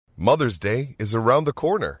Mother's Day is around the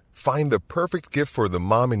corner. Find the perfect gift for the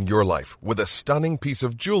mom in your life with a stunning piece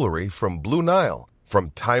of jewelry from Blue Nile.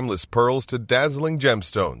 From timeless pearls to dazzling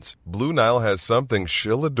gemstones, Blue Nile has something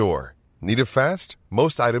she'll adore. Need it fast?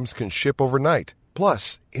 Most items can ship overnight.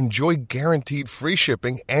 Plus, enjoy guaranteed free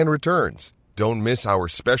shipping and returns. Don't miss our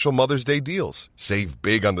special Mother's Day deals. Save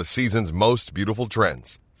big on the season's most beautiful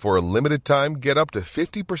trends. For a limited time, get up to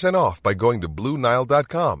 50% off by going to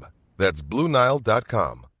BlueNile.com. That's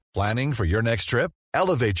BlueNile.com. Planning for your next trip?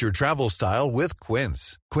 Elevate your travel style with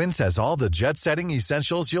Quince. Quince has all the jet-setting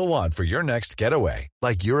essentials you'll want for your next getaway,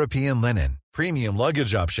 like European linen, premium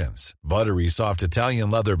luggage options, buttery soft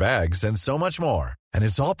Italian leather bags, and so much more. And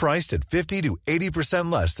it's all priced at 50 to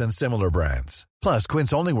 80% less than similar brands. Plus,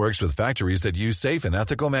 Quince only works with factories that use safe and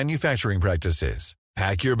ethical manufacturing practices.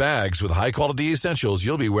 Pack your bags with high-quality essentials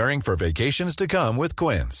you'll be wearing for vacations to come with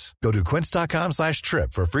Quince. Go to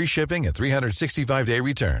quince.com/trip for free shipping and 365-day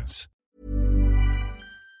returns.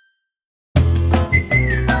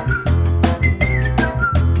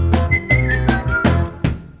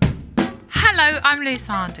 Hello, I'm Lou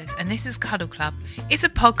Sanders, and this is Cuddle Club. It's a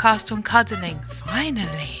podcast on cuddling.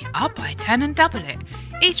 Finally, up by 10 and double it.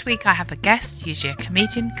 Each week I have a guest, usually a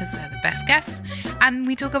comedian because they're the best guests, and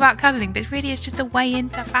we talk about cuddling, but really it's just a way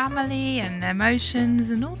into family and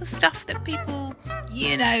emotions and all the stuff that people,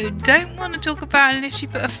 don't want to talk about unless you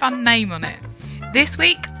put a fun name on it. This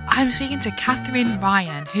week, I'm speaking to Catherine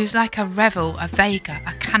Ryan, who's like a Revel, a Vega,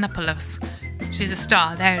 a Canopoulos. She's a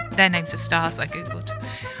star. They're names of stars I googled.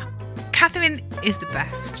 Catherine is the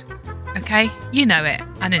best, okay? You know it.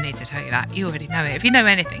 I don't need to tell you that. You already know it. If you know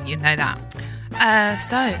anything, you know that.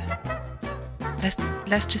 So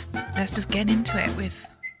let's just get into it with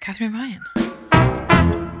Catherine Ryan.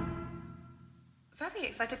 Very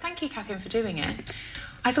excited. Thank you, Catherine, for doing it.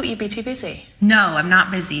 I thought you'd be too busy. No, I'm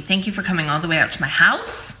not busy. Thank you for coming all the way out to my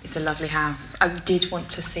house. It's a lovely house. I did want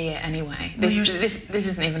to see it anyway. This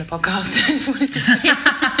isn't even a podcast. I just wanted to see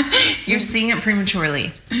it. You're seeing it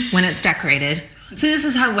prematurely when it's decorated. So this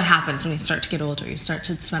is what happens when you start to get older. You start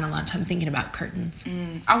to spend a lot of time thinking about curtains.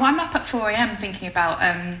 Oh, I'm up at 4 a.m. thinking about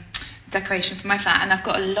decoration for my flat, and I've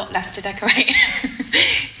got a lot less to decorate.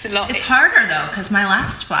 It's harder though, because my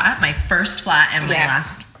last flat, my first flat and my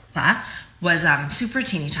last flat was super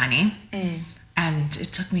teeny tiny, and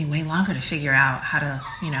it took me way longer to figure out how to,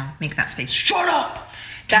 make that space. Shut up!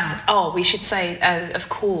 We should say, of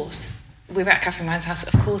course, we were at Catherine Ryan's house.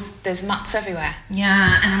 Of course, there's mutts everywhere.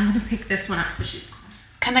 Yeah, and I'm gonna pick this one up because she's cool.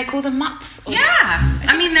 Can they call them mutts? Yeah,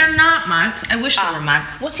 I mean they're not mutts. I wish they were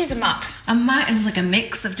mutts. What is a mutt? A mutt is like a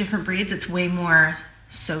mix of different breeds. It's way more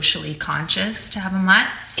socially conscious to have a mutt.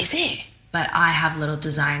 Is it? But I have little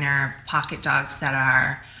designer pocket dogs that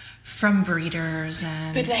are from breeders,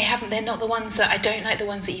 and but they're not the ones that I don't like, the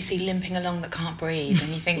ones that you see limping along that can't breathe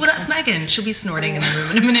and you think, well, that's Megan, she'll be snorting in the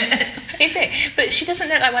room in a minute. Is it? But she doesn't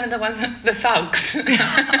look like one of the ones, the thugs.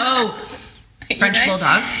 French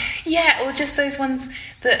bulldogs. Yeah, or just those ones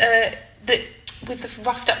that with the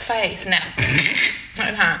roughed up face now.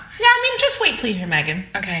 Like that. Yeah, I mean, just wait till you hear Megan.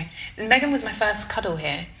 Okay. Megan was my first cuddle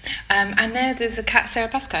here. And there's a cat, Sarah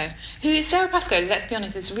Pascoe. Sarah Pascoe, let's be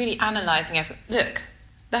honest, is really analysing everything. Look,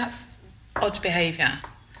 that's odd behaviour.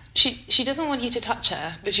 She doesn't want you to touch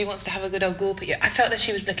her, but she wants to have a good old gawp at you. I felt that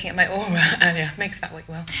she was looking at my aura earlier. Make of that what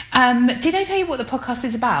you will. Did I tell you what the podcast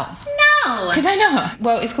is about? No. Did I not?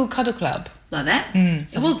 Well, it's called Cuddle Club. Love it.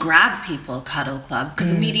 It will grab people, Cuddle Club,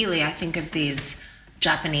 because immediately I think of these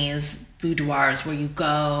Japanese boudoirs where you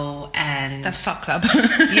go and... That's Fuck Club.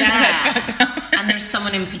 Yeah. And there's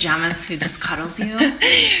someone in pajamas who just cuddles you.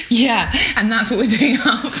 Yeah, and that's what we're doing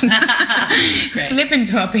after. Slip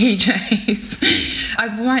into our PJs. I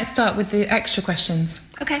might start with the extra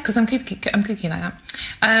questions. Okay. Because I'm kooky like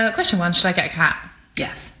that. Question 1, should I get a cat?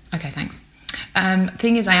 Yes. Okay, thanks.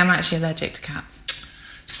 Thing is, I am actually allergic to cats.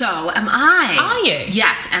 So am I. Are you?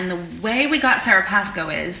 Yes, and the way we got Sarah Pascoe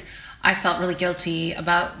is I felt really guilty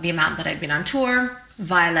about the amount that I'd been on tour.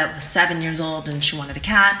 Violet was 7 years old and she wanted a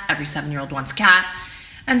cat. Every 7-year-old wants a cat.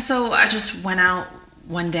 And so I just went out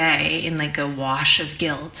one day in like a wash of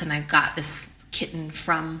guilt and I got this kitten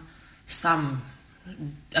from some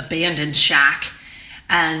abandoned shack.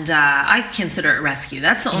 And I consider it a rescue.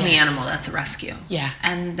 That's the only animal that's a rescue. Yeah.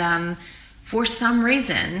 And for some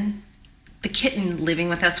reason, the kitten living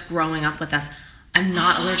with us, growing up with us, I'm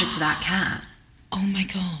not allergic to that cat. Oh my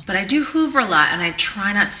God. But I do hoover a lot and I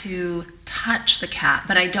try not to touch the cat,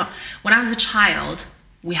 but I don't. When I was a child,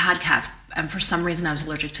 we had cats and for some reason I was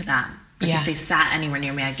allergic to them. Like if they sat anywhere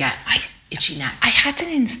near me, I'd get itchy neck. I had an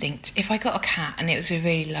instinct. If I got a cat and it was a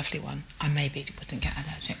really lovely one, I maybe wouldn't get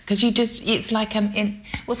allergic. Because it's like,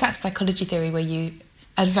 what's that psychology theory where you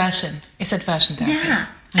Adversion. It's adversion therapy. Yeah.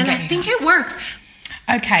 And I think it works.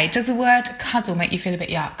 Okay, does the word cuddle make you feel a bit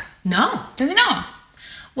yuck? No. Does it not?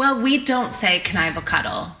 Well, we don't say, can I have a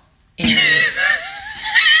cuddle?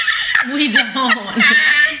 We don't.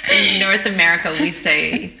 In North America, we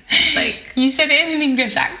say, like... You said it in an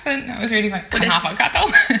English accent. That was really funny. Can I have a cuddle?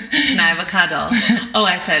 Can I have a cuddle? Oh,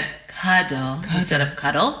 I said cuddle instead of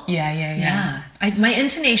cuddle. Yeah. My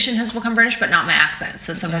intonation has become British, but not my accent,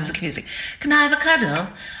 so sometimes it's confusing. Can I have a cuddle?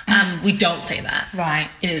 We don't say that. Right.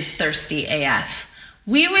 It is thirsty AF.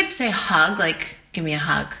 We would say hug, like, give me a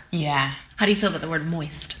hug. Yeah. How do you feel about the word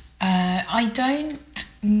moist? I don't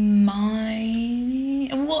mind...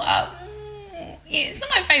 Well, it's not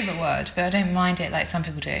my favourite word, but I don't mind it like some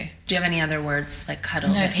people do. Do you have any other words, like cuddle?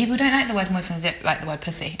 No, people don't like the word moist and they like the word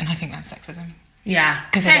pussy, and I think that's sexism. Yeah.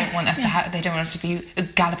 Because they don't want us they don't want us to be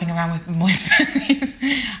galloping around with moist pussies,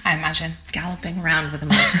 I imagine. Galloping around with a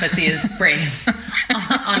moist pussy is brave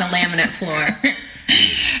on a laminate floor.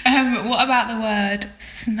 What about the word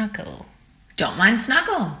snuggle? Don't mind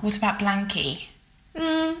snuggle. What about blankie?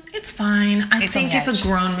 It's fine. I think if a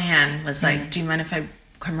grown man was like, do you mind if I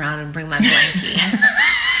come around and bring my blankie?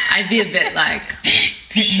 I'd be a bit like,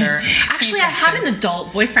 sure. Actually, I had an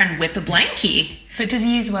adult boyfriend with a blankie. But does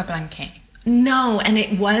he use the word blankie? No, and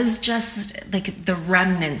it was just like the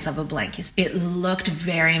remnants of a blankie. It looked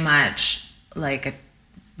very much like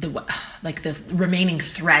the remaining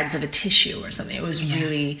threads of a tissue or something. It was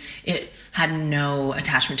really, it had no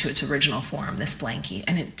attachment to its original form, this blankie,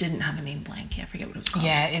 and it didn't have a name blankie. I forget what it was called.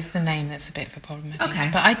 Yeah, it's the name that's a bit of a problem, I think. Okay.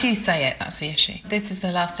 But I do say it, that's the issue. This is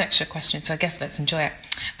the last extra question, so I guess let's enjoy it.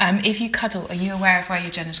 If you cuddle, are you aware of where your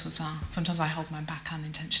genitals are? Sometimes I hold mine back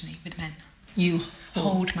unintentionally with men. You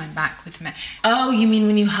hold mine back with men. Oh, you mean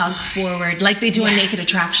when you hug forward, like they do on Naked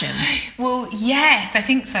Attraction? Well, yes, I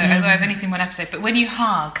think so, although I've only seen one episode. But when you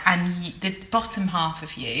hug and the bottom half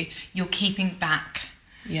of you're keeping back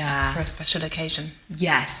for a special occasion.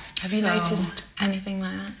 Yes. Have you noticed anything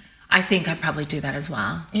like that? I think I probably do that as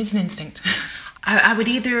well. It's an instinct. I would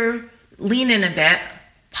either lean in a bit,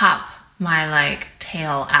 pop my like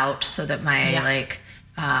tail out so that my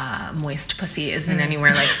moist pussy isn't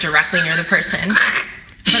anywhere like directly near the person.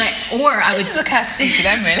 But I would. This is a courtesy to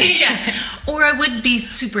them, really. Yeah. Or I would be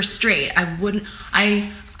super straight. I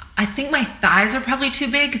think my thighs are probably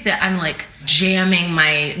too big that I'm like jamming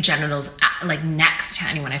my genitals like next to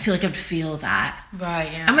anyone. I feel like I'd feel that.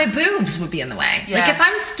 Right, yeah. And my boobs would be in the way. Yeah. Like if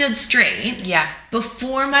I'm stood straight,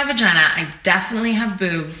 before my vagina, I definitely have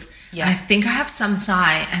boobs. Yeah. I think I have some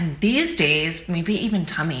thigh, and these days, maybe even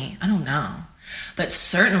tummy. I don't know. But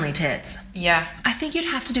certainly tits. Yeah. I think you'd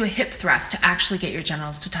have to do a hip thrust to actually get your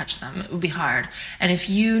genitals to touch them. It would be hard. And if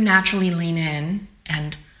you naturally lean in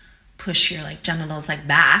and push your like genitals like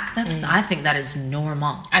back, I think that is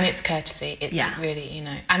normal. And it's courtesy. It's really,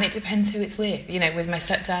 and it depends who it's with. With my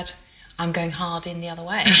stepdad, I'm going hard in the other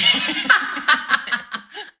way.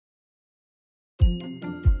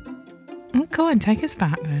 Go on, take us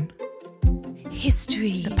back then.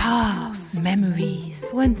 History, the past, memories.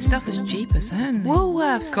 When stuff was cheaper, certainly.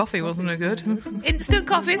 Woolworths. Coffee wasn't a good. Instant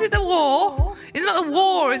coffee, is it the war? It's not the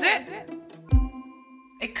war, is it?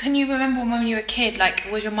 Can you remember when you were a kid, like,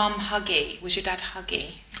 was your mum huggy? Was your dad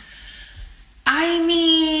huggy? I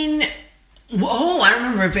mean, I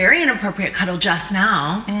remember a very inappropriate cuddle just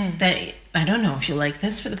now that, I don't know if you like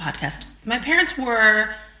this for the podcast. My parents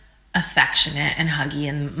were affectionate and huggy,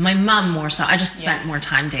 and my mum more so. I just spent more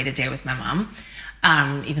time day to day with my mum,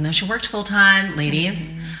 even though she worked full time,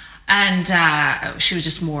 ladies, and she was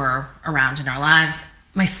just more around in our lives.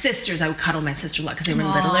 My sisters, I would cuddle my sister a lot because they were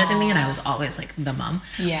littler than me, and I was always like the mum.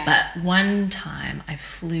 Yeah. But one time I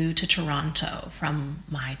flew to Toronto from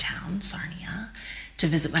my town, Sarnia, to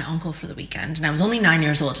visit my uncle for the weekend, and I was only 9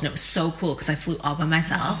 years old, and it was so cool because I flew all by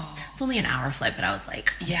myself. It's only an hour flight, but I was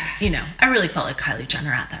like, I really felt like Kylie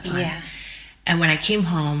Jenner at that time. Yeah. And when I came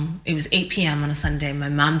home, it was 8 p.m. on a Sunday. My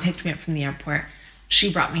mom picked me up from the airport.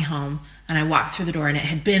 She brought me home, and I walked through the door, and it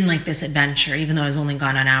had been like this adventure, even though I was only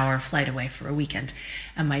gone an hour flight away for a weekend.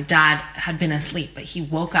 And my dad had been asleep, but he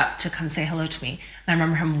woke up to come say hello to me. And I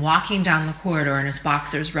remember him walking down the corridor in his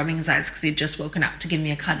boxers, rubbing his eyes because he'd just woken up to give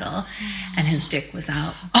me a cuddle, and his dick was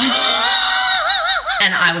out.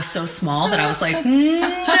 And I was so small that I was like,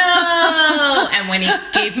 no. And when he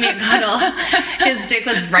gave me a cuddle, his dick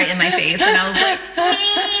was right in my face, and I was like,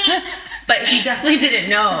 but he definitely didn't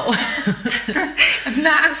know. And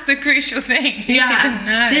that's the crucial thing. He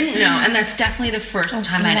didn't know. And that's definitely the first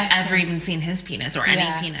time I'd ever even seen his penis or any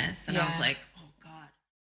penis. And I was like, oh,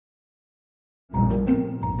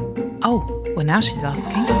 God. Oh, well, now she's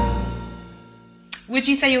asking. Would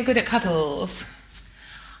you say you're good at cuddles?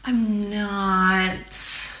 I'm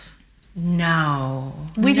not. No.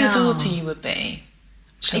 With your No. daughter, you would be.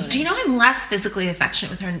 Surely. Do you know I'm less physically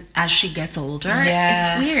affectionate with her as she gets older?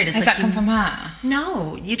 Yeah. It's weird. It's Has like that come from her?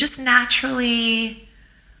 No, you just naturally.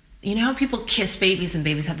 You know how people kiss babies and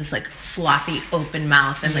babies have this like sloppy open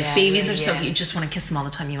mouth and like Yeah, babies yeah, are so yeah. you just want to kiss them all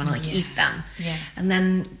the time. You want to like eat them. Yeah. And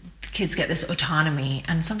then the kids get this autonomy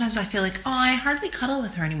and sometimes I feel like, oh, I hardly cuddle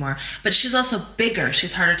with her anymore. But she's also bigger.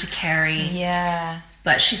 She's harder to carry. Yeah.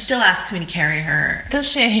 But she still asks me to carry her.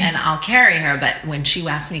 Does she? And I'll carry her, but when she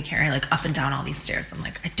asks me to carry her like up and down all these stairs, I'm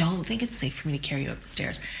like, I don't think it's safe for me to carry you up the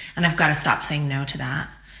stairs. And I've got to stop saying no to that.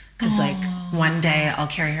 Because like one day I'll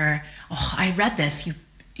carry her. Oh, I read this.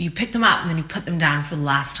 You pick them up and then you put them down for the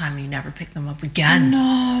last time and you never pick them up again.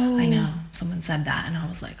 No. I know. Someone said that and I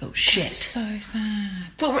was like, oh shit. That's so sad.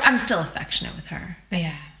 But I'm still affectionate with her.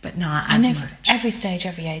 Yeah. But not as And much. every stage,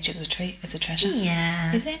 every age is a treat, is a treasure.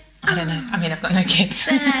 Yeah. Is it? I don't know. I mean, I've got no kids.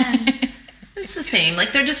 It's the same.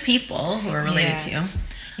 Like they're just people who are related to you.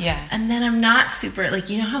 Yeah. And then I'm not super, like,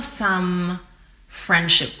 you know how some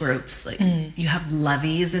friendship groups, like you have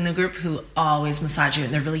lovies in the group who always massage you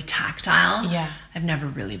and they're really tactile. Yeah. I've never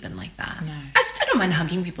really been like that. No. I still don't mind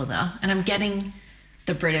hugging people though. And I'm getting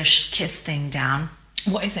the British kiss thing down.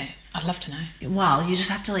 What is it? I'd love to know. Well, you just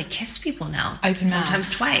have to like kiss people now. Open Sometimes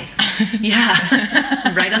twice. Yeah.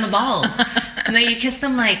 Right on the balls. And then you kiss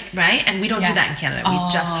them like, right? And we don't do Yeah. that in Canada. We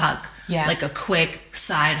just hug. Yeah. Like a quick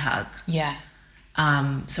side hug. Yeah.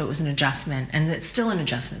 So it was an adjustment, and it's still an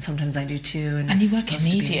adjustment. Sometimes I do too, and And it's you work in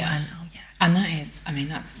supposed to be media. one. Oh yeah. And that is, I mean,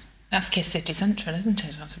 that's Kiss City Central, isn't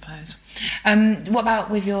it, I suppose? What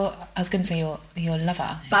about with your, I was going to say your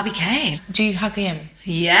lover? Bobby K. Do you hug him?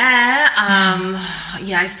 Yeah,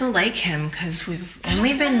 yeah, I still like him because we've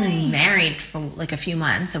only been married for like a few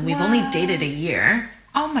months, and we've only dated a year.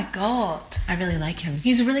 Oh my God. I really like him.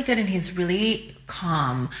 He's really good and he's really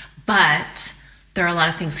calm, but there are a lot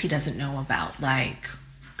of things he doesn't know about, like,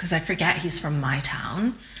 because I forget he's from my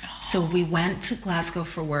town. So we went to Glasgow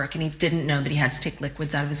for work and he didn't know that he had to take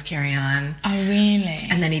liquids out of his carry-on. Oh, really?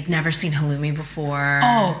 And then he'd never seen halloumi before.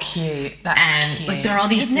 Oh, cute. That's and cute. like there are all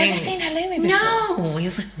these You've things. never seen halloumi before? No.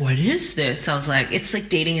 He's like, what is this? I was like, it's like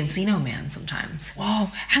dating Encino Man sometimes. Whoa,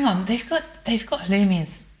 hang on. They've got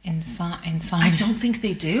halloumi in Sarnia. I don't think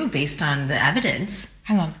they do based on the evidence.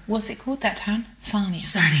 Hang on. What's it called, that town? Sarnia.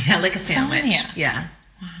 Sarnia, like a sandwich. Sarnia. Yeah.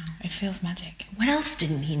 Wow, it feels magic. What else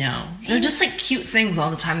didn't he know? They're just like cute things all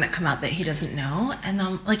the time that come out that he doesn't know.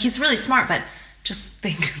 And like he's really smart, but just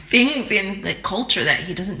things in like culture that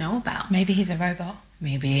he doesn't know about. Maybe he's a robot.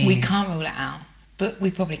 Maybe. We can't rule it out, but we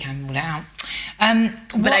probably can rule it out.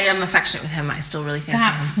 But I am affectionate with him. I still really fancy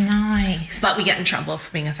That's him. nice. But we get in trouble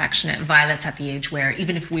for being affectionate. Violet's at the age where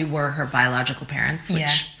even if we were her biological parents,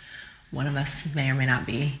 which one of us may or may not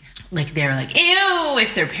be, like they're like, ew,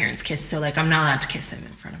 if their parents kiss. So like I'm not allowed to kiss him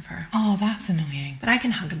in front of her. Oh, that's annoying. But I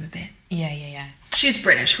can hug him a bit. Yeah. She's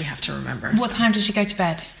British, we have to remember. What time does she go to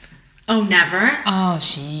bed? Oh, never. Oh,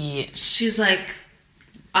 she's like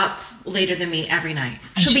up later than me every night.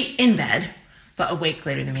 She'll be in bed, but awake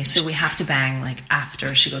later than me. So we have to bang like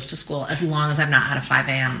after she goes to school, as long as I've not had a 5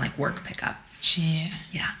 a.m. like work pickup.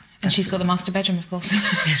 Yeah. And she's got the master bedroom, of course.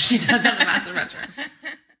 She does have the master bedroom.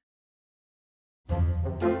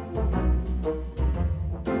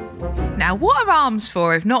 Now, what are arms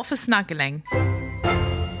for if not for snuggling?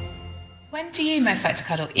 When do you most like to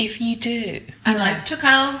cuddle, if you do? I like to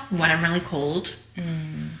cuddle when I'm really cold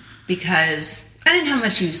because I didn't have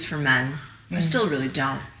much use for men. I still really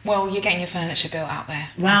don't. Well, you're getting your furniture built out there.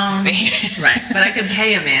 Well, right. But I could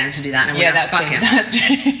pay a man to do that and I wouldn't have to fuck him. That's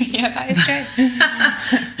true. Yeah, that is true.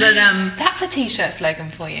 But that's a t-shirt slogan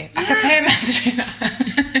for you. I could pay a man to do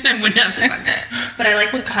that. I wouldn't have to fuck him. But I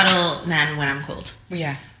like to cuddle men when I'm cold.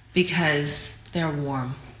 Yeah. Because they're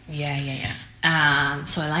warm. Yeah.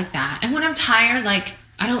 So I like that. And when I'm tired, like,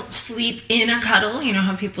 I don't sleep in a cuddle. You know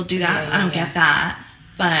how people do that? Yeah, I don't get that.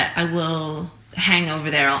 But I will hang over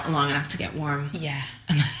there long enough to get warm. Yeah.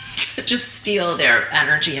 And then just steal their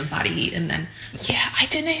energy and body heat and then... Yeah, I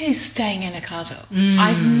don't know who's staying in a cuddle.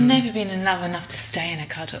 I've never been in love enough to stay in a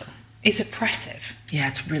cuddle. It's oppressive. Yeah,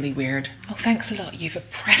 it's really weird. Oh, thanks a lot. You've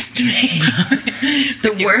oppressed me.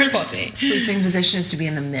 The worst body. sleeping position is to be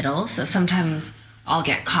in the middle. So sometimes I'll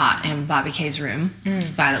get caught in Bobby K's room.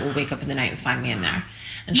 Violet will wake up in the night and find me in there.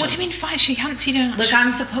 And What do you mean fine? She hunts you down. Like,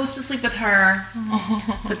 I'm supposed to sleep with her,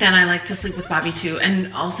 but then I like to sleep with Bobby too.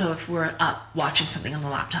 And also, if we're up watching something on the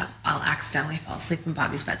laptop, I'll accidentally fall asleep in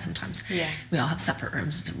Bobby's bed sometimes. Yeah. We all have separate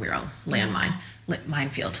rooms. It's a real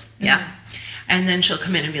minefield. Yeah. And then she'll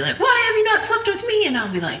come in and be like, why have you not slept with me? And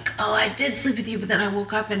I'll be like, oh, I did sleep with you, but then I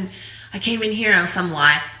woke up and I came in here on some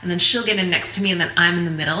lie, and then she'll get in next to me, and then I'm in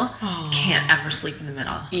the middle. Can't ever sleep in the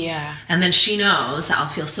middle. Yeah. And then she knows that I'll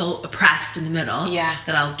feel so oppressed in the middle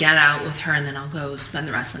that I'll get out with her, and then I'll go spend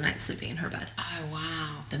the rest of the night sleeping in her bed. Oh,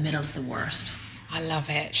 wow. The middle's the worst. I love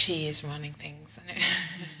it. She is running things.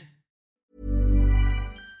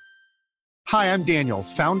 Hi, I'm Daniel,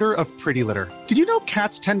 founder of Pretty Litter. Did you know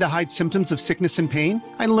cats tend to hide symptoms of sickness and pain?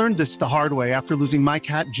 I learned this the hard way after losing my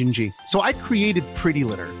cat, Gingy. So I created Pretty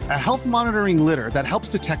Litter, a health monitoring litter that helps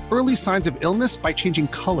detect early signs of illness by changing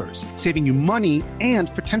colors, saving you money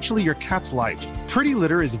and potentially your cat's life. Pretty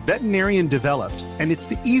Litter is veterinarian developed, and it's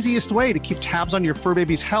the easiest way to keep tabs on your fur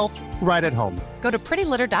baby's health right at home. Go to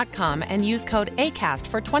prettylitter.com and use code ACAST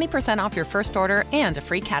for 20% off your first order and a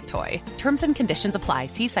free cat toy. Terms and conditions apply.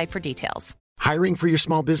 See site for details. Hiring for your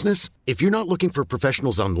small business? If you're not looking for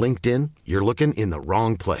professionals on LinkedIn, you're looking in the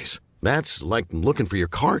wrong place. That's like looking for your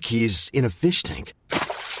car keys in a fish tank.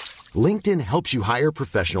 LinkedIn helps you hire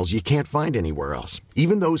professionals you can't find anywhere else,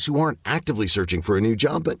 even those who aren't actively searching for a new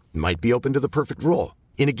job but might be open to the perfect role.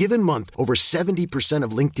 In a given month, over 70%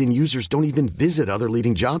 of LinkedIn users don't even visit other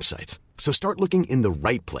leading job sites. So start looking in the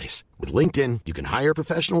right place. With LinkedIn, you can hire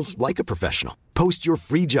professionals like a professional. Post your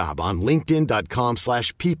free job on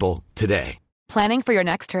linkedin.com/people today. Planning for your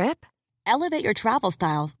next trip? Elevate your travel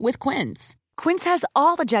style with Quince. Quince has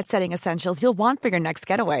all the jet-setting essentials you'll want for your next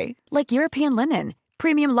getaway, like European linen,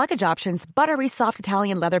 premium luggage options, buttery soft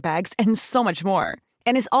Italian leather bags, and so much more.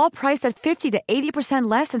 And is all priced at 50 to 80%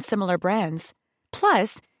 less than similar brands.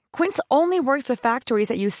 Plus, Quince only works with factories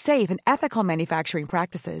that use safe and ethical manufacturing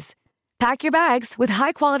practices. Pack your bags with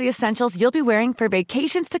high-quality essentials you'll be wearing for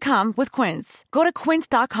vacations to come with Quince. Go to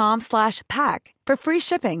quince.com/pack for free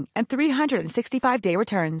shipping and 365-day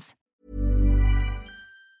returns.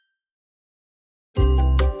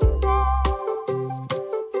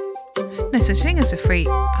 No such thing as a free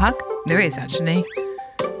hug. There is, actually.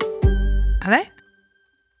 Hello?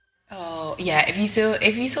 Oh, yeah. If you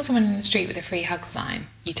saw someone in the street with a free hug sign,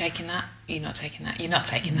 you taking that? You're not taking that. You're not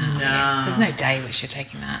taking that. No. There's no day which you're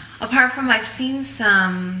taking that. Apart from, I've seen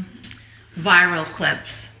some viral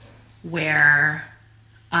clips where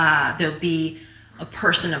there'll be a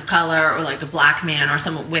person of color or like a black man or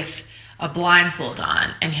someone with a blindfold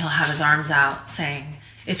on, and he'll have his arms out saying,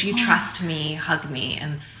 "If you trust me, hug me,"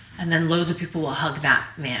 and then loads of people will hug that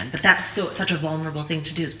man. But that's such a vulnerable thing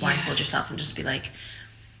to do, is blindfold yourself and just be like,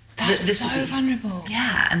 That's so vulnerable.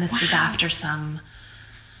 Yeah, and this was after some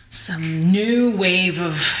new wave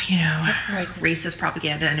of, racist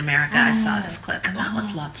propaganda in America. I saw this clip, and that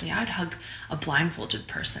was lovely. I'd hug a blindfolded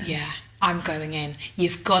person. Yeah, I'm going in.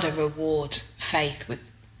 You've got to reward faith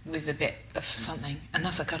with a bit of something, and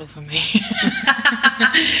that's a cuddle from me.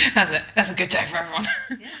 That's a good day for everyone.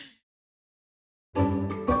 Yeah.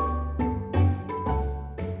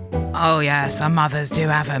 Oh yes, our mothers do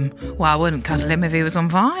have him. Well, I wouldn't cuddle him if he was on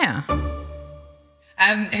fire.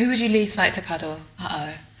 Who would you least like to cuddle?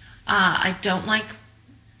 I don't like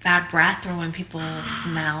bad breath or when people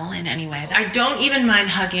smell in any way. I don't even mind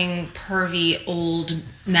hugging pervy old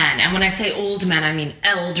men. And when I say old men, I mean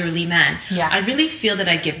elderly men. Yeah. I really feel that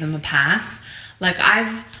I give them a pass. Like,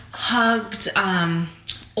 I've hugged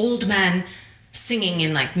old men singing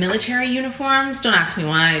in like military uniforms. Don't ask me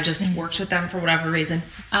why. I just worked with them for whatever reason.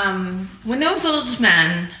 When those old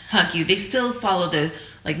men hug you, they still follow the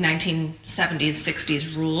like 1970s,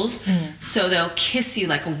 60s rules. So they'll kiss you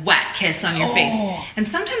like a wet kiss on your face. And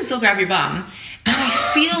sometimes they'll grab your bum. And I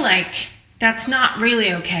feel like that's not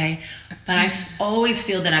really okay. But I always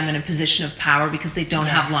feel that I'm in a position of power because they don't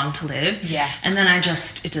have long to live. Yeah. And then it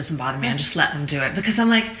doesn't bother me. I just let them do it. Because I'm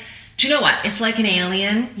like, do you know what? It's like an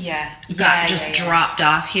alien. Yeah. Got dropped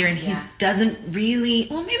off here, and he doesn't really.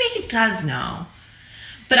 Well, maybe he does know,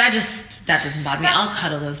 but that doesn't bother me. I'll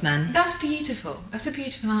cuddle those men. That's beautiful. That's a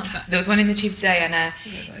beautiful answer. There was one in the tube today, and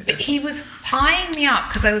he was eyeing me up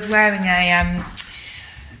because I was wearing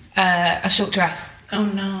a short dress. Oh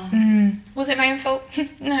no! Was it my own fault?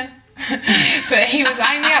 No. But he was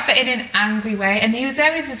eyeing me up, but in an angry way, and he was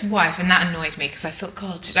there with his wife, and that annoyed me because I thought,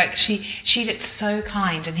 God, like she looked so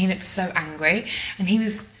kind and he looked so angry, and he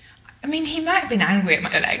might have been angry at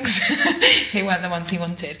my legs. They weren't the ones he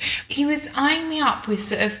wanted. He was eyeing me up with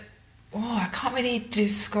sort of, I can't really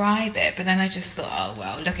describe it, but then I just thought, oh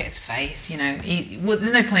well, look at his face,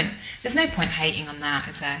 there's no point hating on that,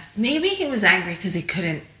 is there? Maybe he was angry because he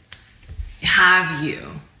couldn't have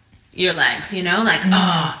your legs,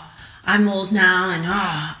 I'm old now, and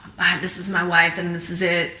this is my wife, and this is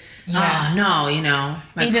it. Yeah.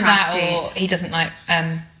 My either prostate. that, or he doesn't like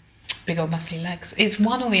big old muscly legs. It's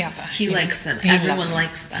one or the other. He likes them. Everyone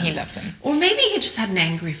likes them. He loves them. Or maybe he just had an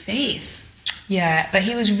angry face. Yeah, but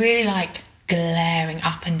he was really like glaring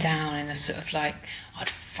up and down in a sort of like, I'd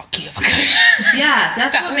fuck you if I could. Yeah,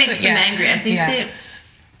 that's what makes them angry. I think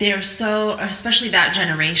they're so, especially that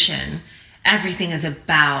generation, everything is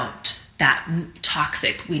about that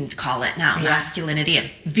toxic, we call it now, masculinity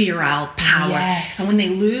and virile power. Yes. And when they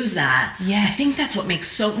lose that, I think that's what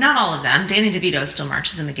makes not all of them. Danny DeVito still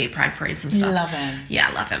marches in the gay pride parades and stuff. Love him.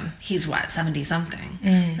 Yeah, love him. He's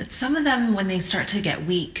 70-something. But some of them, when they start to get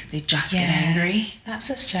weak, they just get angry.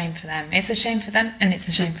 That's a shame for them. It's a shame for them and it's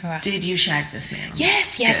a shame for us. Did you shag this man?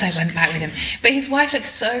 Yes, I went back with him. But his wife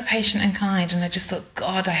looks so patient and kind, and I just thought,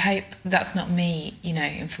 God, I hope that's not me,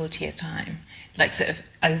 in 40 years' time. Like sort of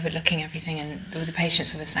overlooking everything, and the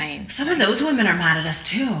patience of a saint. Some of those women are mad at us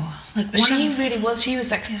too. Like really was. She was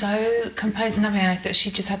like so composed and lovely, and I thought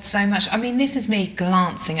she just had so much. I mean, this is me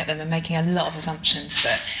glancing at them and making a lot of assumptions,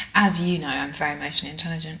 but as you know, I'm very emotionally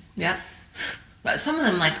intelligent. Yep. But some of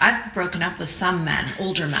them, like I've broken up with some men,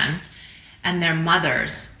 older men, and their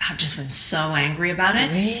mothers have just been so angry about it.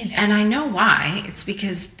 Really? And I know why. It's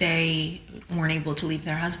because they weren't able to leave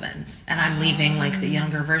their husbands, and I'm leaving like the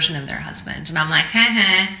younger version of their husband, and I'm like,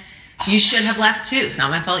 you should have left too. It's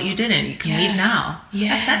not my fault you didn't. You can leave now.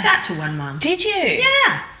 I said that to one mom. Did you?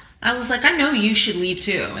 Yeah. I was like, I know you should leave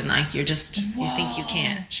too, and like you think you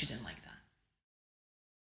can't. She didn't like that.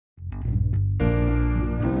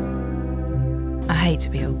 I hate to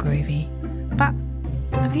be all groovy, but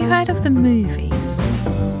have you heard of the movies?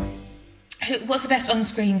 What's the best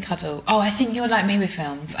on-screen cuddle? Oh, I think you're like me with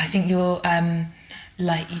films. I think you're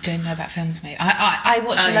like you don't know about films, mate. I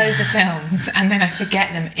watch loads of films and then I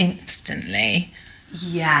forget them instantly.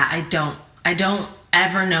 Yeah, I don't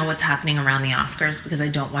ever know what's happening around the Oscars because I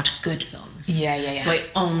don't watch good films. Yeah. So I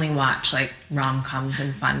only watch like rom-coms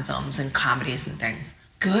and fun films and comedies and things.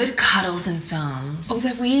 Good cuddles in films.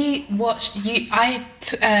 Although we watched I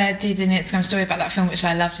did an Instagram story about that film which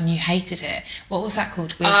I loved and you hated it. What was that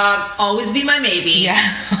called? Always Be My Maybe. Yeah.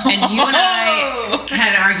 And you and I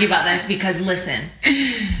can argue about this because listen,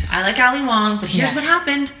 I like Ali Wong, but here's what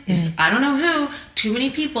happened. Is I don't know who. Too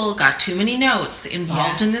many people got too many notes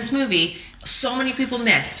involved in this movie. So many people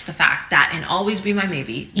missed the fact that in Always Be My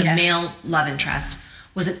Maybe, the male love interest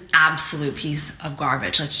was an absolute piece of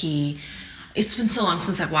garbage. Like it's been so long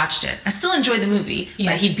since I've watched it. I still enjoy the movie,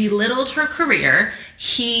 but he belittled her career.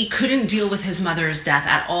 He couldn't deal with his mother's death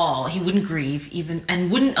at all. He wouldn't grieve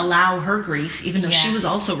and wouldn't allow her grief, even though she was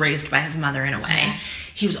also raised by his mother in a way. Yeah.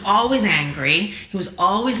 He was always angry. He was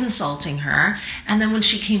always insulting her. And then when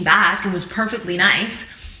she came back and was perfectly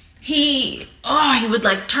nice, he would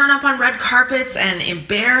like turn up on red carpets and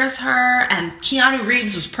embarrass her. And Keanu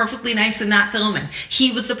Reeves was perfectly nice in that film, and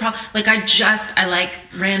he was the problem. Like I like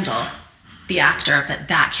Randall, the actor, but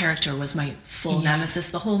that character was my full nemesis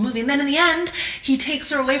the whole movie. And then in the end, he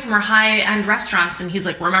takes her away from her high-end restaurants and he's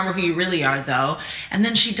like, remember who you really are though. And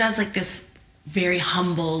then she does like this very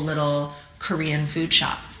humble little Korean food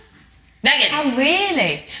shop. Megan! Oh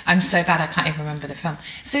really? I'm so bad I can't even remember the film.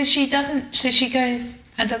 So she goes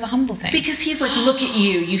and does a humble thing. Because he's like, look at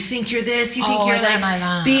you. You think you're this. You think you're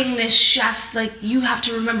like being this chef. Like you have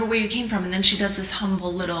to remember where you came from. And then she does this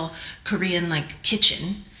humble little Korean like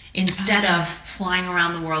kitchen. Instead of flying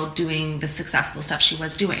around the world doing the successful stuff she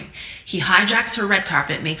was doing. He hijacks her red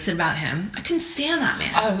carpet, makes it about him. I couldn't stand that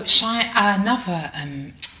man. Oh, another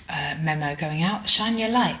memo going out. Shine your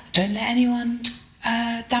light. Don't let anyone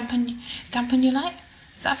dampen your light.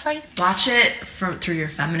 Is that a phrase? Watch it through your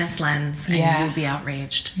feminist lens and you'll be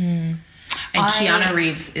outraged. And Keanu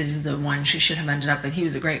Reeves is the one she should have ended up with. He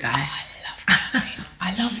was a great guy.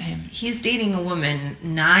 I love him. He's dating a woman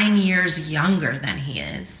 9 years younger than he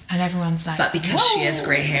is. And everyone's like... But because she has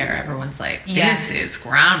gray hair, everyone's like, this is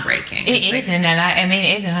groundbreaking. It is in LA. I mean,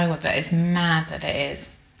 it is in Hollywood, but it's mad that it is.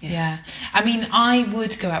 Yeah. I mean, I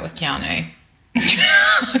would go out with Keanu.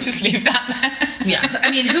 I'll just leave that there. Yeah. I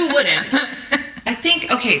mean, who wouldn't? I think,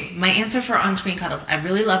 my answer for on-screen cuddles, I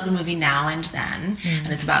really love the movie Now and Then,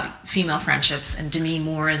 and it's about female friendships, and Demi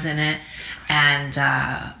Moore is in it, and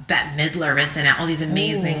Bette Midler is in it. All these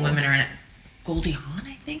amazing women are in it. Goldie Hawn,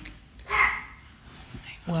 I think.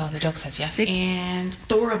 Well, the dog says yes. And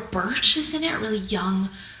Thora Birch is in it, really young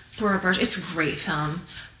Thora Birch. It's a great film,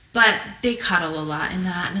 but they cuddle a lot in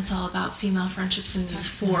that, and it's all about female friendships and these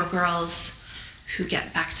four girls who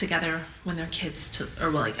get back together when they're kids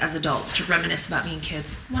as adults to reminisce about being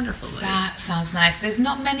kids. Wonderful movie. That sounds nice. There's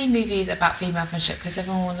not many movies about female friendship because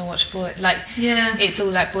everyone wants to watch boys. It's all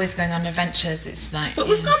like boys going on adventures. It's like... But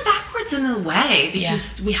we've gone backwards in a way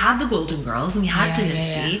because we had the Golden Girls and we had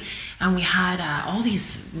Dynasty and we had all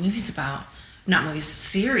these movies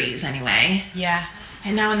series anyway. Yeah.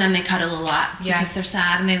 And now and then they cuddle a lot Yeah. because they're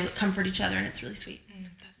sad and they comfort each other, and it's really sweet.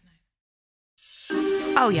 That's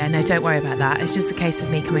nice. Oh yeah, no, don't worry about that. It's just a case of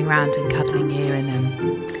me coming round and cuddling you and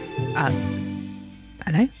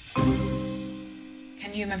hello?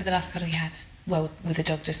 Can you remember the last cuddle you had? Well, with the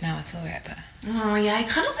dog just now, I saw it, but... Oh, yeah, I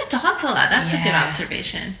cuddle the dogs a lot. That's a good Yeah.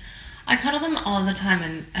 observation. I cuddle them all the time,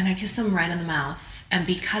 and I kiss them right in the mouth. And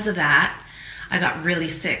because of that, I got really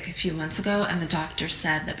sick a few months ago, and the doctor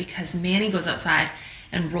said that because Manny goes outside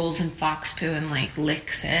and rolls in fox poo and, like,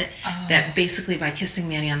 licks it, that basically by kissing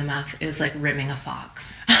Manny on the mouth, it was like rimming a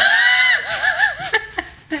fox.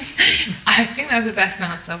 I think that's the best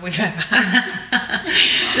answer we've ever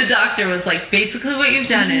had. The doctor was like, basically what you've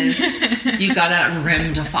done is you got out and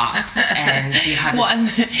rimmed a fox, and you have What, and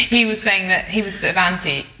he was saying that he was sort of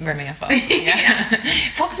anti-rimming a fox. Yeah.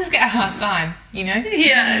 Foxes get a hard time, you know?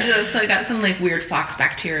 Yeah, so I got some, like, weird fox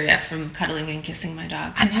bacteria from cuddling and kissing my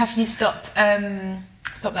dogs. And have you stopped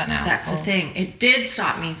that now? That's the thing. It did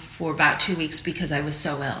stop me for about 2 weeks because I was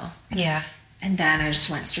so ill. Yeah. And then I just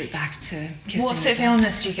went straight back to kissing. What sort of my dogs.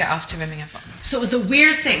 illness do you get after rimming a fox? So it was the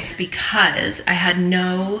weirdest things because I had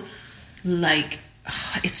no, like,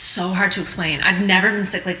 it's so hard to explain. I've never been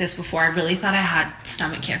sick like this before. I really thought I had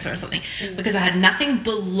stomach cancer or something because I had nothing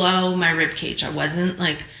below my rib cage. I wasn't,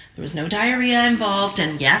 like, there was no diarrhea involved.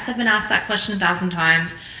 And yes, I've been asked that question 1,000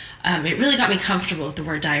 times. It really got me comfortable with the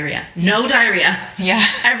word diarrhea. No diarrhea. Yeah.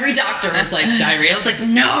 Every doctor was like, diarrhea. I was like,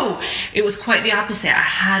 no. It was quite the opposite. I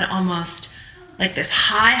had almost like this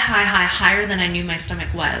higher than I knew my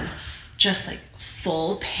stomach was. Just like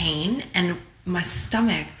full pain. And my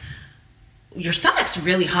stomach, your stomach's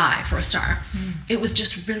really high for a star. It was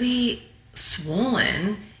just really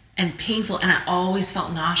swollen and painful. And I always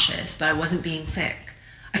felt nauseous, but I wasn't being sick.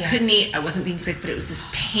 I couldn't eat. I wasn't being sick, but it was this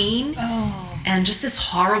pain and just this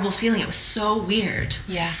horrible feeling. It was so weird.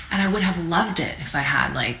 Yeah. And I would have loved it if I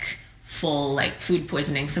had like full like food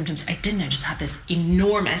poisoning symptoms. I didn't. I just had this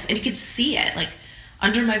enormous, and you could see it like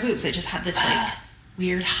under my boobs. I just had this like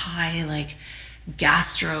weird high like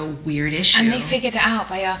gastro weird issue. And they figured it out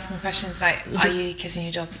by asking questions like, are you kissing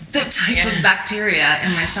your dogs and stuff? The type of bacteria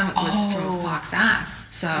in my stomach was from a fox ass.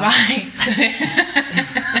 So Right.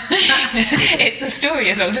 It's the story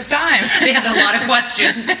as old as time. They had a lot of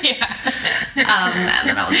questions. Yeah. And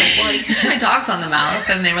then I was like, well, you kiss my dogs on the mouth.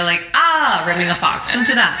 And they were like, rimming a fox. Don't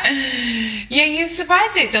do that. Yeah, you're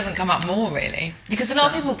surprised it doesn't come up more, really. Because a lot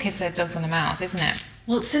of people kiss their dogs on the mouth, isn't it?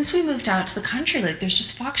 Well, since we moved out to the country, like, there's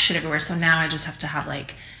just fox shit everywhere. So now I just have to have,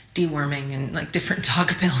 like, deworming and, like, different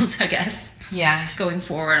dog pills, I guess. Yeah. Going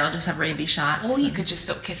forward, I'll just have rabies shots. Or you could just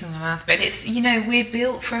stop kissing the mouth. But it's, you know, we're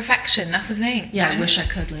built for affection. That's the thing. Yeah, I wish I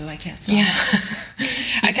could, Lou. I can't stop. Yeah.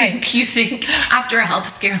 Okay. You think after a health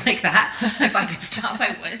scare like that, if I could stop,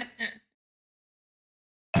 I would.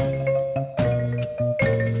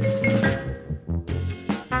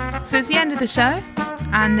 So it's the end of the show,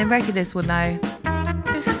 and the regulars will know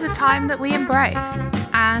this is the time that we embrace.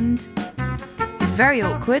 And it's very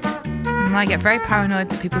awkward, and I get very paranoid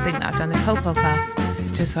that people think that I've done this whole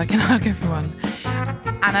podcast just so I can hug everyone.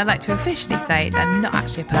 And I'd like to officially say that I'm not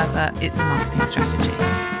actually a pervert, it's a marketing strategy.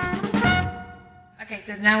 Okay,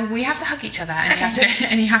 so now we have to hug each other,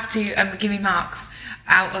 and you have to give me marks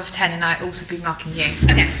out of 10, and I also be marking you.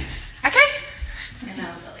 Okay? And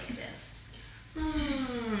I'll go like this.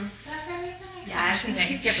 That's very nice. Yeah, I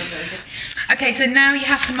think you give a really good. Okay, so now you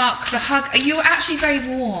have to mark the hug. You're actually very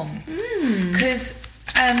warm because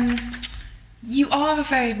you are a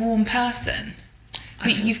very warm person,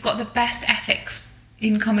 but you've got the best ethics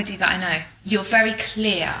in comedy that I know. You're very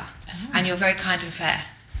clear and you're very kind and fair.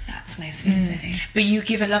 That's nice of you to say. But you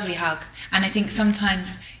give a lovely hug, and I think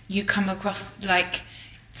sometimes you come across like,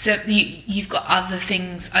 so you've got other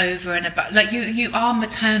things over and about, like you are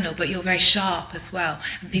maternal, but you're very sharp as well,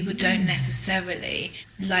 and people don't necessarily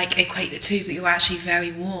like equate the two, but you're actually very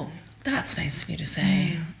warm. That's nice of you to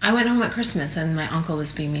say. I went home at Christmas and my uncle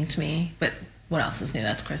was being mean to me, but what else is new?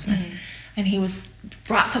 That's Christmas. And he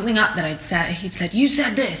brought something up that I'd said. He'd said, you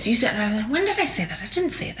said this, you said, and I was like, when did I say that? I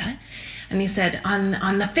didn't say that. And he said, on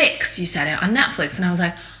the Fix, you said it, on Netflix. And I was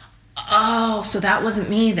like, oh, so that wasn't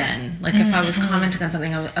me then. Like, if I was commenting on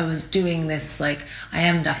something, I was doing this, like, I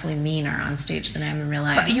am definitely meaner on stage than I am in real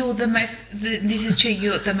life. But you're the most, this is true,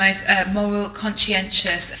 you're the most moral,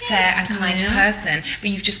 conscientious, fair and kind person, but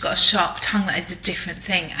you've just got a sharp tongue that is a different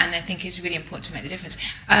thing, and I think it's really important to make the difference.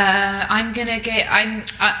 I'm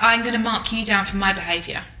gonna mark you down for my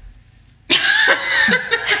behaviour.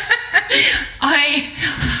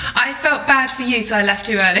 I felt bad for you, so I left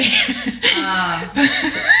you early.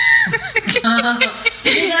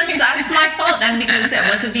 That's my fault then, because Lucy, I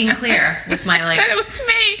wasn't being clear with my like. It was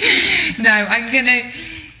me. No, I'm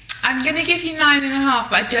gonna give you 9.5,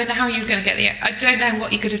 but I don't know how you're gonna get I don't know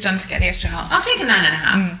what you could have done to get the extra half. I'll take a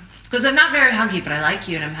 9.5 because I'm not very huggy, but I like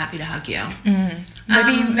you and I'm happy to hug you.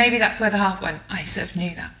 Maybe that's where the half went. I sort of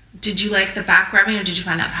knew that. Did you like the back rubbing, or did you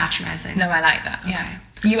find that patronizing? No, I like that. Yeah.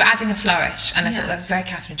 You were adding a flourish, and I thought that's very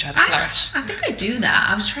Catherine Chad, a flourish. I think I do that.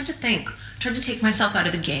 I was trying to think. Tried to take myself out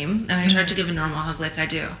of the game, and I tried to give a normal hug like I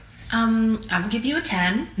do. I would give you a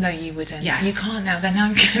 10. No, you wouldn't. Yes. You can't now. Then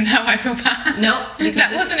now I feel bad. No, because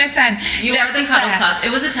that wasn't a 10. You are the cuddle club.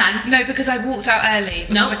 It was a 10. No, because I walked out early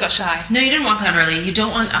because I got shy. No, you didn't walk out early. You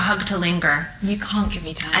don't want a hug to linger. You can't give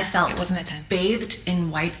me 10. I felt it wasn't a 10. Bathed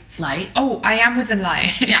in white light. Oh, I am with the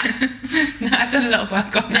light. Yeah. No, I've done a lot of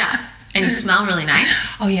work on that. Yeah. And you smell really nice.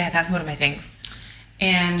 Oh yeah, that's one of my things.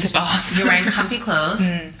 And to bath. You're wearing comfy clothes.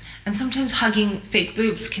 And sometimes hugging fake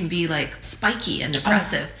boobs can be like spiky and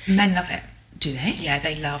depressive. Men love it. Do they? Yeah,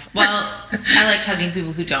 they love. Well, I like hugging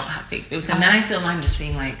people who don't have fake boobs, and then I feel mine just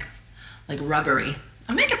being like rubbery.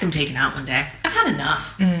 I might get them taken out one day. I've had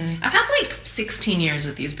enough. I've had like 16 years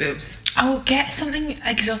with these boobs. Oh, get something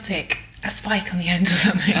exotic. A spike on the end or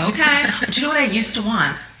something. Okay. Do you know what I used to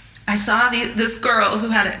want? I saw this girl who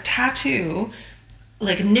had a tattoo,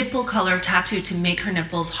 like a nipple color tattoo to make her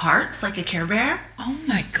nipples hearts, like a Care Bear. Oh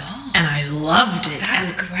my God. And I loved it.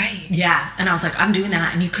 That's great. Yeah. And I was like, I'm doing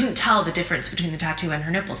that. And you couldn't tell the difference between the tattoo and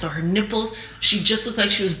her nipples. So her nipples, she just looked like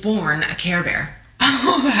she was born a Care Bear.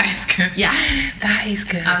 Oh, that is good. Yeah. That is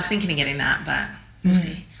good. I was thinking of getting that, but we'll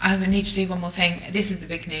see. I would need to do one more thing. This is the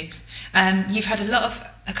big news. You've had a lot of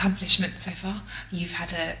accomplishments so far. You've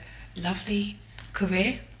had a lovely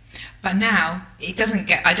career. But now, I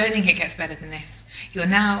don't think it gets better than this. You're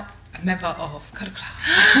now a member of Cuddle Club.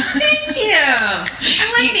 Thank you.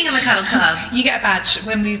 I like being in the Cuddle Club. You get a badge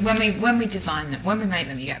when we design them. When we make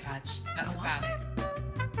them, you get a badge. That's about it.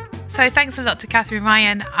 So thanks a lot to Catherine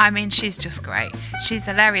Ryan. I mean, she's just great. She's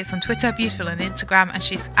hilarious on Twitter, beautiful on Instagram, and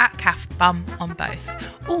she's at CathBum on both.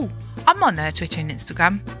 Oh, I'm on Twitter and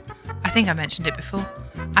Instagram. I think I mentioned it before.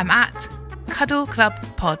 I'm at Cuddle Club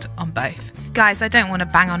Pod on both. Guys, I don't want to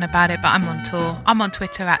bang on about it, but I'm on tour. I'm on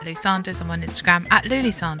Twitter at Lou Sanders. I'm on Instagram at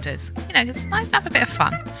Luli Sanders. You know, it's nice to have a bit of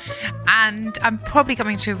fun. And I'm probably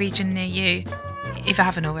coming to a region near you, if I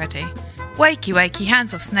haven't already. Wakey wakey,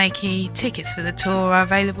 hands off snakey. Tickets for the tour are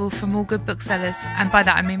available from all good booksellers. And by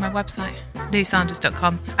that I mean my website,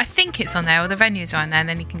 lousanders.com. I think it's on there, or the venues are on there, and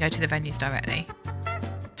then you can go to the venues directly.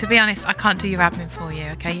 To be honest, I can't do your admin for you,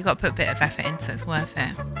 okay? You've got to put a bit of effort in, so it's worth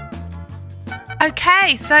it.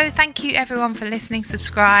 Okay, so thank you everyone for listening.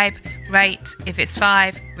 Subscribe, rate if it's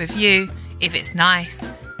 5, review if it's nice.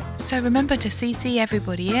 So remember to CC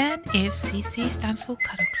everybody in if CC stands for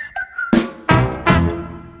Cuddle Club.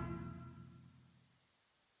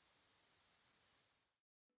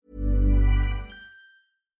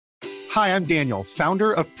 Hi, I'm Daniel,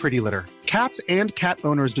 founder of Pretty Litter. Cats and cat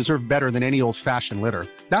owners deserve better than any old-fashioned litter.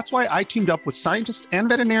 That's why I teamed up with scientists and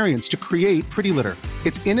veterinarians to create Pretty Litter.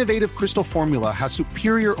 Its innovative crystal formula has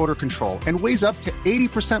superior odor control and weighs up to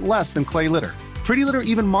 80% less than clay litter. Pretty Litter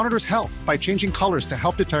even monitors health by changing colors to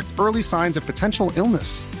help detect early signs of potential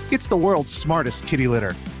illness. It's the world's smartest kitty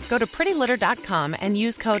litter. Go to prettylitter.com and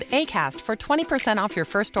use code ACAST for 20% off your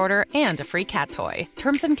first order and a free cat toy.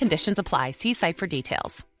 Terms and conditions apply. See site for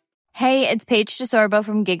details. Hey, it's Paige DeSorbo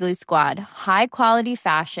from Giggly Squad. High quality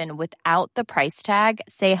fashion without the price tag.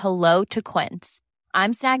 Say hello to Quince.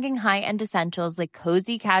 I'm snagging high-end essentials like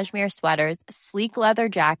cozy cashmere sweaters, sleek leather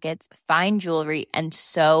jackets, fine jewelry, and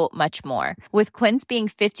so much more. With Quince being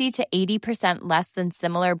 50 to 80% less than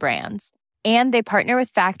similar brands. And they partner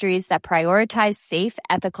with factories that prioritize safe,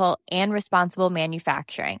 ethical, and responsible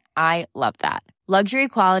manufacturing. I love that. Luxury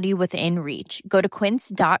quality within reach. Go to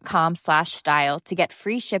quince.com/style to get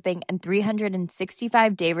free shipping and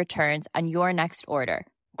 365-day returns on your next order.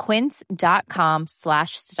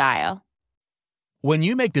 Quince.com/style. When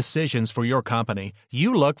you make decisions for your company,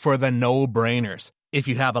 you look for the no-brainers. If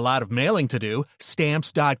you have a lot of mailing to do,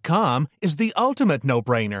 Stamps.com is the ultimate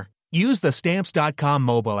no-brainer. Use the Stamps.com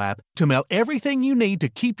mobile app to mail everything you need to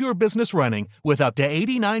keep your business running with up to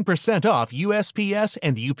 89% off USPS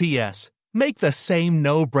and UPS. Make the same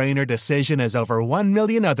no-brainer decision as over 1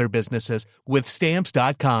 million other businesses with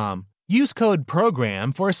Stamps.com. Use code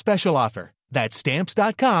PROGRAM for a special offer. That's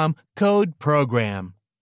Stamps.com, code PROGRAM.